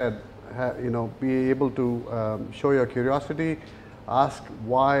 like I said, you know, be able to show your curiosity, ask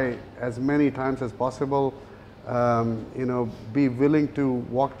why as many times as possible, you know, be willing to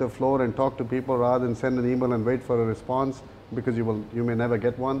walk the floor and talk to people rather than send an email and wait for a response, because you may never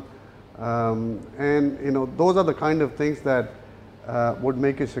get one. And you know, those are the kind of things that would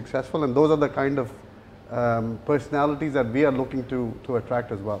make you successful, and those are the kind of personalities that we are looking to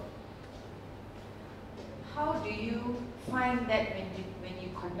attract as well. How do you find that when you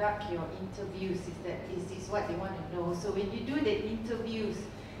conduct your interviews? Is what they want to know. So when you do the interviews,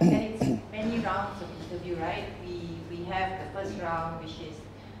 and it's many rounds of interview, right? We have the first round, which is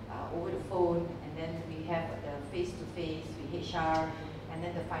over the phone, and then we have the face-to-face with HR, and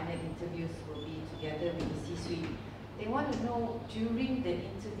then the final interviews will be together with the C-suite. They want to know during the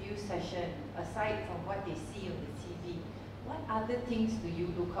interview session, aside from what they see on the CV, what other things do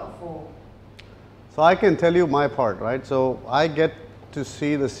you look out for? So I can tell you my part, right? So I get to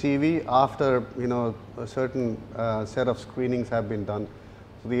see the CV after, you know, a certain set of screenings have been done.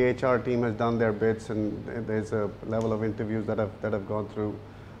 So the HR team has done their bits, and there's a level of interviews that have gone through.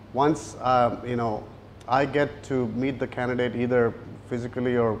 Once you know, I get to meet the candidate either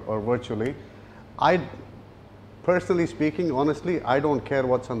physically or virtually, personally speaking, honestly, I don't care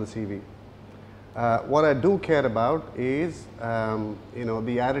what's on the CV. What I do care about is, you know,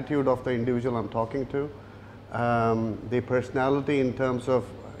 the attitude of the individual I'm talking to, the personality in terms of,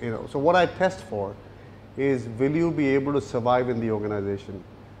 you know, so what I test for is, will you be able to survive in the organization?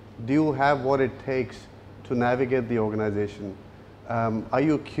 Do you have what it takes to navigate the organization? Are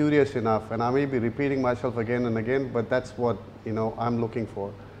you curious enough? And I may be repeating myself again and again, but that's what, you know, I'm looking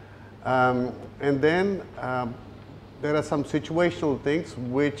for. And then there are some situational things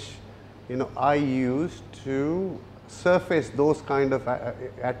which, you know, I use to surface those kind of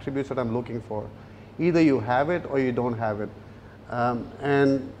attributes that I'm looking for. Either you have it or you don't have it.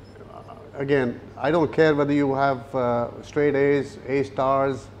 And again, I don't care whether you have straight A's, A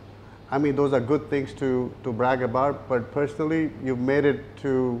stars. I mean, those are good things to brag about, but personally, you've made it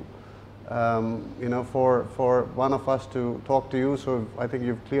to, you know, for one of us to talk to you, so I think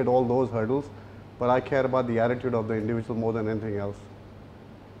you've cleared all those hurdles, but I care about the attitude of the individual more than anything else.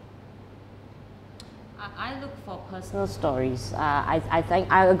 I look for personal stories. I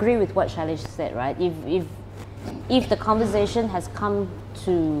think I agree with what Shailesh said, right? If the conversation has come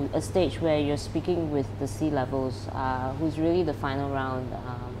to a stage where you're speaking with the C-levels, who's really the final round,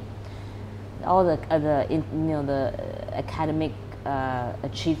 all the you know, the academic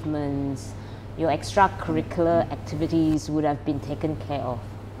achievements, your extracurricular activities would have been taken care of.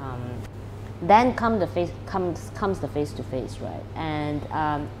 Then comes the face-to-face, right? And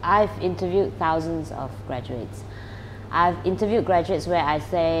I've interviewed thousands of graduates. I've interviewed graduates where I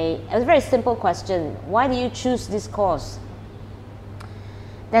say, it's a very simple question, why do you choose this course?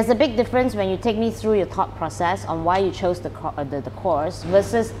 There's a big difference when you take me through your thought process on why you chose the course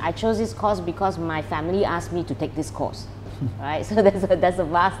versus I chose this course because my family asked me to take this course. right? So there's a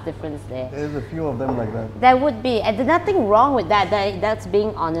vast difference there. There's a few of them like that. There would be, and there's nothing wrong with that. That's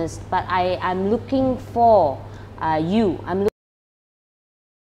being honest. But I'm looking for you. I'm looking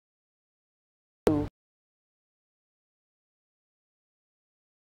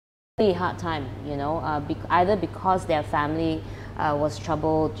really hard time, you know, either because their family was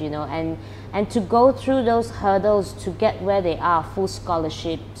troubled, you know, and to go through those hurdles to get where they are, full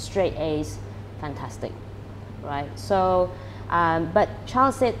scholarship, straight A's, fantastic, right? So, but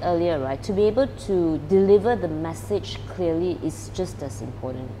Charles said earlier, right, to be able to deliver the message clearly is just as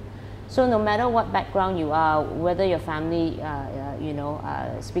important. So no matter what background you are, whether your family, you know,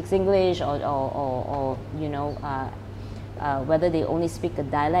 speaks English or you know, whether they only speak a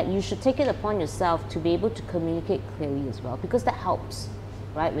dialect, you should take it upon yourself to be able to communicate clearly as well, because that helps,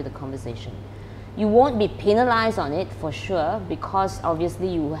 right, with the conversation. You won't be penalized on it for sure, because obviously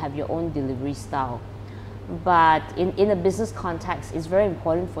you have your own delivery style. But in a business context, it's very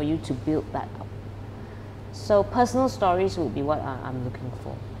important for you to build that up. So personal stories will be what I'm looking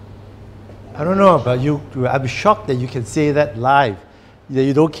for. I don't know about you. I'm shocked that you can say that live. That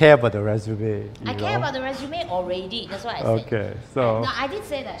you don't care about the resume. I care about the resume already. That's what I said. Okay, so. No, I did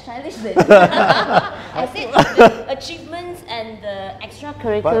say that. Shailesh did. I said the achievements and the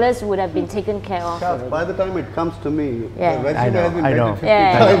extracurriculars would have been taken care of. Charles, by the time it comes to me, Yeah. the resume has been read 50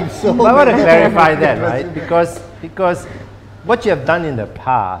 Yeah. times. So I want to clarify that, right? Because what you have done in the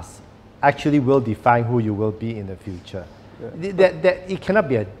past actually will define who you will be in the future. It cannot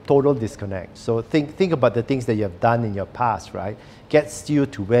be a total disconnect. So think about the things that you have done in your past, right? Gets you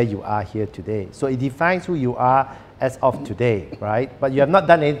to where you are here today. So it defines who you are as of today, right? But you have not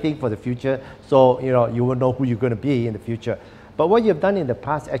done anything for the future, so you know you will know who you're going to be in the future. But what you have done in the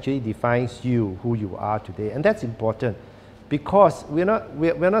past actually defines you, who you are today, and that's important, because we're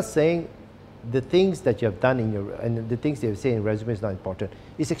not saying the things that you have done in your and the things that you say in your resume is not important.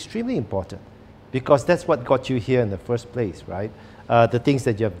 It's extremely important, because that's what got you here in the first place, right? The things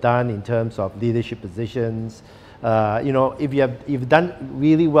that you have done in terms of leadership positions. You know, if you've done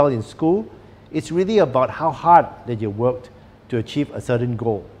really well in school, it's really about how hard that you worked to achieve a certain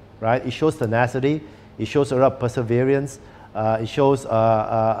goal, right? It shows tenacity, it shows a lot of perseverance, it shows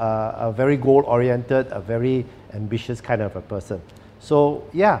a very goal-oriented, a very ambitious kind of a person. So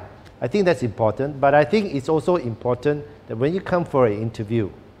yeah, I think that's important, but I think it's also important that when you come for an interview,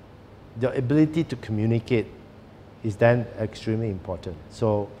 the ability to communicate is then extremely important.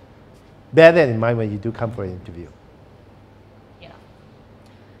 So bear that in mind when you do come for an interview. Yeah.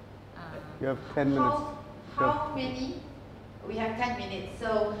 you have 10 minutes. How many? We have 10 minutes.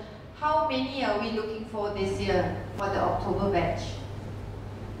 So how many are we looking for this year for the October batch?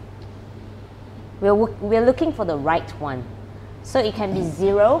 We're looking for the right one. So it can be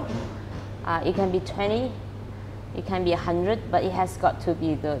 0, it can be 20, it can be 100, but it has got to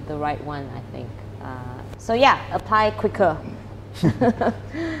be the right one, I think. So yeah, apply quicker.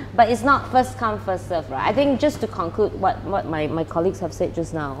 But it's not first come, first serve, right? I think just to conclude what my colleagues have said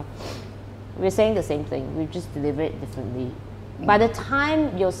just now, we're saying the same thing, we just deliver it differently. By the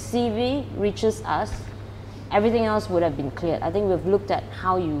time your CV reaches us, everything else would have been cleared. I think we've looked at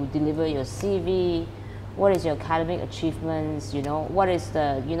how you deliver your CV, what is your academic achievements, you know, what is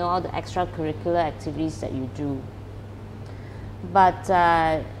the, you know, all the extracurricular activities that you do. But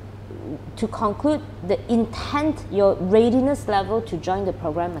to conclude, the intent, your readiness level to join the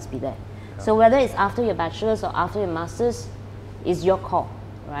program must be there. So whether it's after your bachelor's or after your master's, is your call,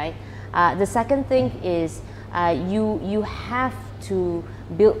 right? The second thing is you have to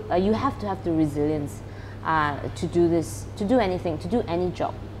build, you have to have the resilience to do this, to do anything, to do any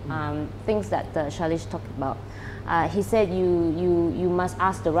job. Things that Shailesh talked about. He said you must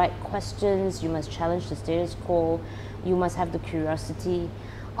ask the right questions, you must challenge the status quo, you must have the curiosity.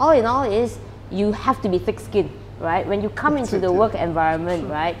 All in all is you have to be thick-skinned, right? When you come into the work environment,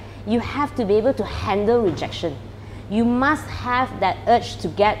 right, you have to be able to handle rejection. You must have that urge to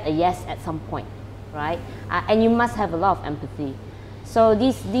get a yes at some point, right? And you must have a lot of empathy. So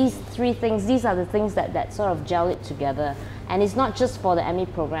these three things, these are the things that sort of gel it together. And it's not just for the ME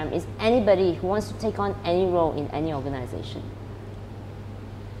program, it's anybody who wants to take on any role in any organization.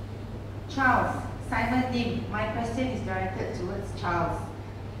 Charles, Simon Lim, my question is directed towards Charles.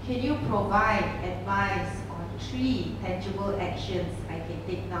 Can you provide advice on 3 tangible actions I can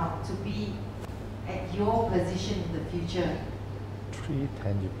take now to be at your position in the future? 3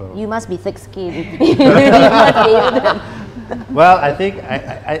 tangible. You must be thick-skinned. Well, I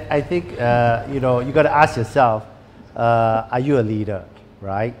think you know, you got to ask yourself, are you a leader,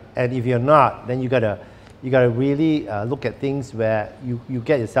 right? And if you're not, then you got to really look at things where you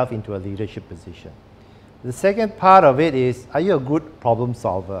get yourself into a leadership position. The second part of it is, are you a good problem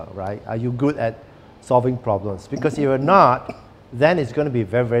solver, right? Are you good at solving problems? Because if you're not, then it's going to be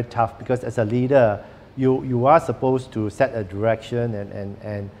very, very tough, because as a leader, you are supposed to set a direction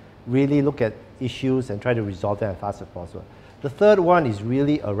and really look at issues and try to resolve them as fast as possible. The third one is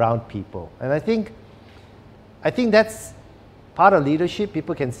really around people. And I think that's part of leadership,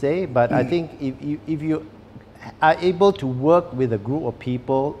 people can say, but I think if you are able to work with a group of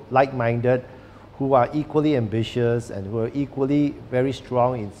people, like-minded, who are equally ambitious and who are equally very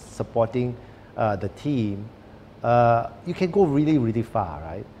strong in supporting the team, you can go really, really far,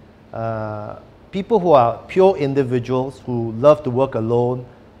 right? People who are pure individuals who love to work alone,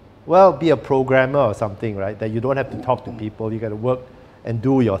 well, be a programmer or something, right? That you don't have to talk to people, you got to work and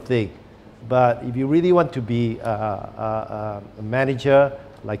do your thing. But if you really want to be a manager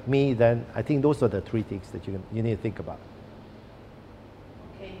like me, then I think those are the three things that you need to think about.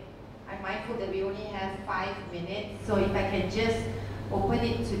 Okay, I'm mindful that we only have 5 minutes, so if I can just open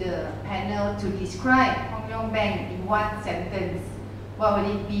it to the panel to describe Hong Leong Bank in one sentence, what would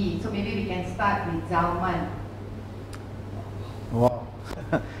it be? So maybe we can start with Zalman. Wow.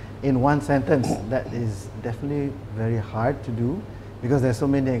 In one sentence, that is definitely very hard to do because there's so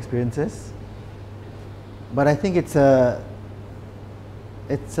many experiences. But I think it's a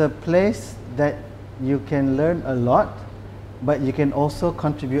place that you can learn a lot, but you can also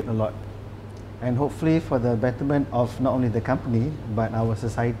contribute a lot. And hopefully for the betterment of not only the company, but our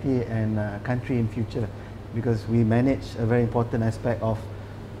society and country in future, because we manage a very important aspect of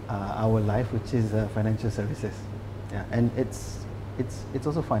our life, which is financial services. Yeah, and it's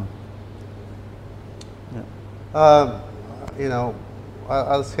also fun. Yeah. You know,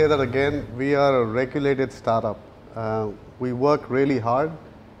 I'll say that again. We are a regulated startup. We work really hard,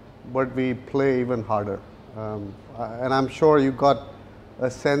 but we play even harder. And I'm sure you got a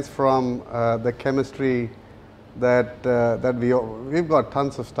sense from the chemistry that we've got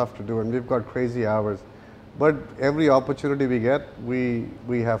tons of stuff to do and we've got crazy hours. But every opportunity we get, we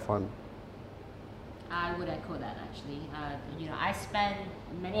have fun. I would echo that actually. You know, I spend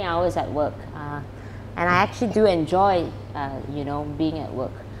many hours at work, and I actually do enjoy, you know, being at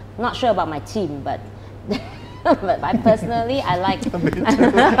work. I'm not sure about my team, but but I personally, I like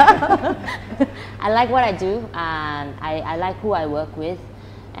I like what I do, and I like who I work with,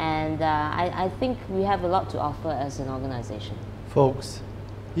 and I think we have a lot to offer as an organization. Folks,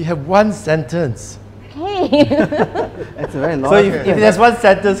 you have one sentence. Okay. It's a very long. So if there's one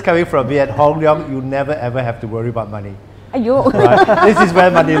sentence coming from me at Hong Leong, you never ever have to worry about money. Right? This is where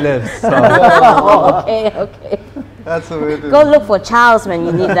money lives. So. Oh, okay, okay. That's the way to Go look for Charles when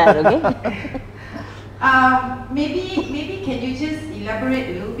you need that, okay? Maybe can you just elaborate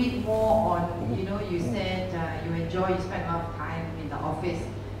a little bit more on, you know, you said you spend a lot of time in the office.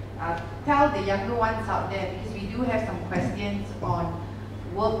 Tell the younger ones out there, because we do have some questions on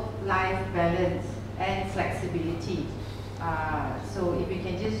work-life balance and flexibility. So if you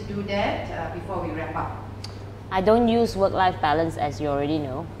can just do that before we wrap up. I don't use work-life balance, as you already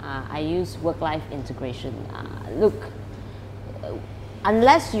know. I use work-life integration. Look,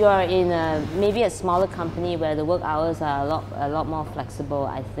 unless you're in maybe a smaller company where the work hours are a lot more flexible,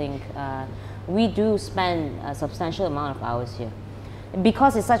 I think we do spend a substantial amount of hours here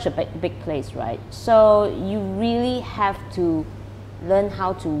because it's such a big place, right? So you really have to learn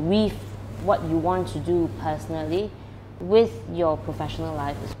how to weave what you want to do personally with your professional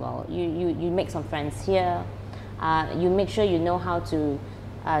life as well. You make some friends here. You make sure you know how to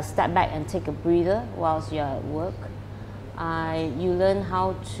step back and take a breather whilst you're at work. You learn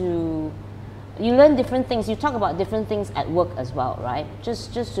how to, you learn different things. You talk about different things at work as well, right?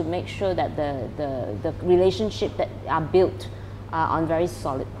 Just to make sure that the relationship that are built on very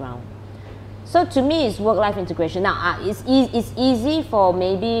solid ground. So to me, it's work-life integration. Now, it's easy for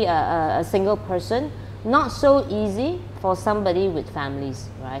maybe a single person, not so easy for somebody with families,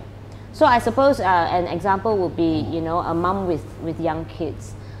 right? So I suppose an example would be, you know, a mom with young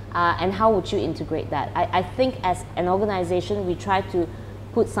kids. And how would you integrate that? I think as an organization, we try to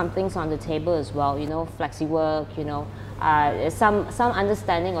put some things on the table as well, you know, flexi work, you know, some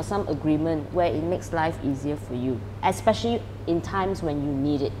understanding or some agreement where it makes life easier for you, especially in times when you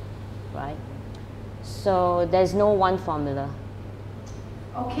need it, right? So there's no one formula.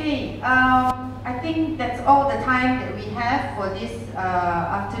 Okay, I think that's all the time that we have for this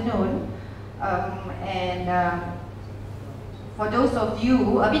afternoon. For those of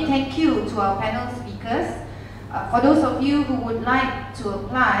you, a big thank you to our panel speakers. For those of you who would like to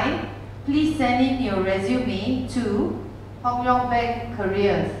apply, please send in your resume to Hong Leong Bank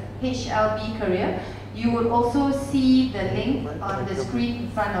Careers, HLB Career. You would also see the link on the screen in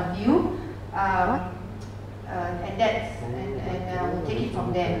front of you. and we'll take it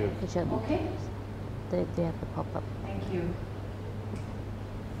from there. Okay? They have the pop-up. Thank you.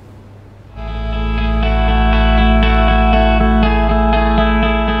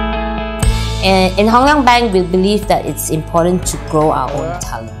 And in Hong Leong Bank, we believe that it's important to grow our own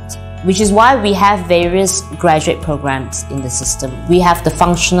talent, which is why we have various graduate programs in the system. We have the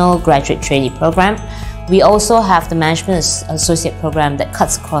functional graduate trainee program. We also have the management associate program that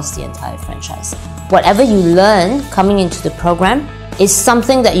cuts across the entire franchise. Whatever you learn coming into the program is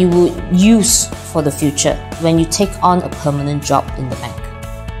something that you will use for the future when you take on a permanent job in the bank.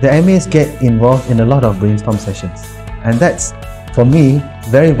 The MAs get involved in a lot of brainstorm sessions, and that's, for me,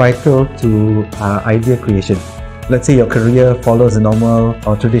 very vital to idea creation. Let's say your career follows a normal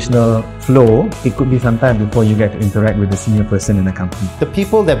or traditional flow, it could be some time before you get to interact with a senior person in the company. The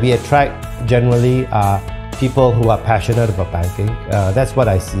people that we attract generally are people who are passionate about banking. That's what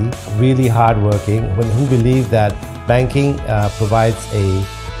I see. Really hardworking, who believe that banking provides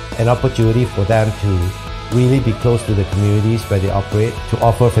an opportunity for them to really be close to the communities where they operate, to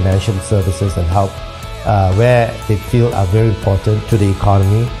offer financial services and help where they feel are very important to the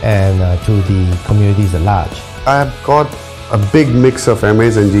economy and to the communities at large. I've got a big mix of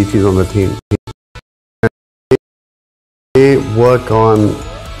MAs and GTs on the team. They work on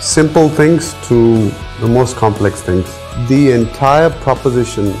simple things to the most complex things. The entire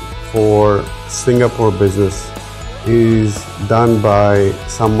proposition for Singapore business is done by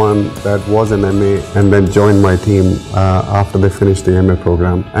someone that was an MA and then joined my team after they finished the MA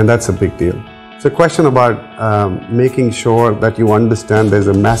program, and that's a big deal. It's a question about making sure that you understand there's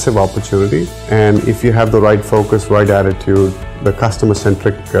a massive opportunity, and if you have the right focus, right attitude, the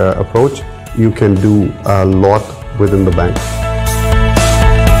customer-centric approach, you can do a lot within the bank.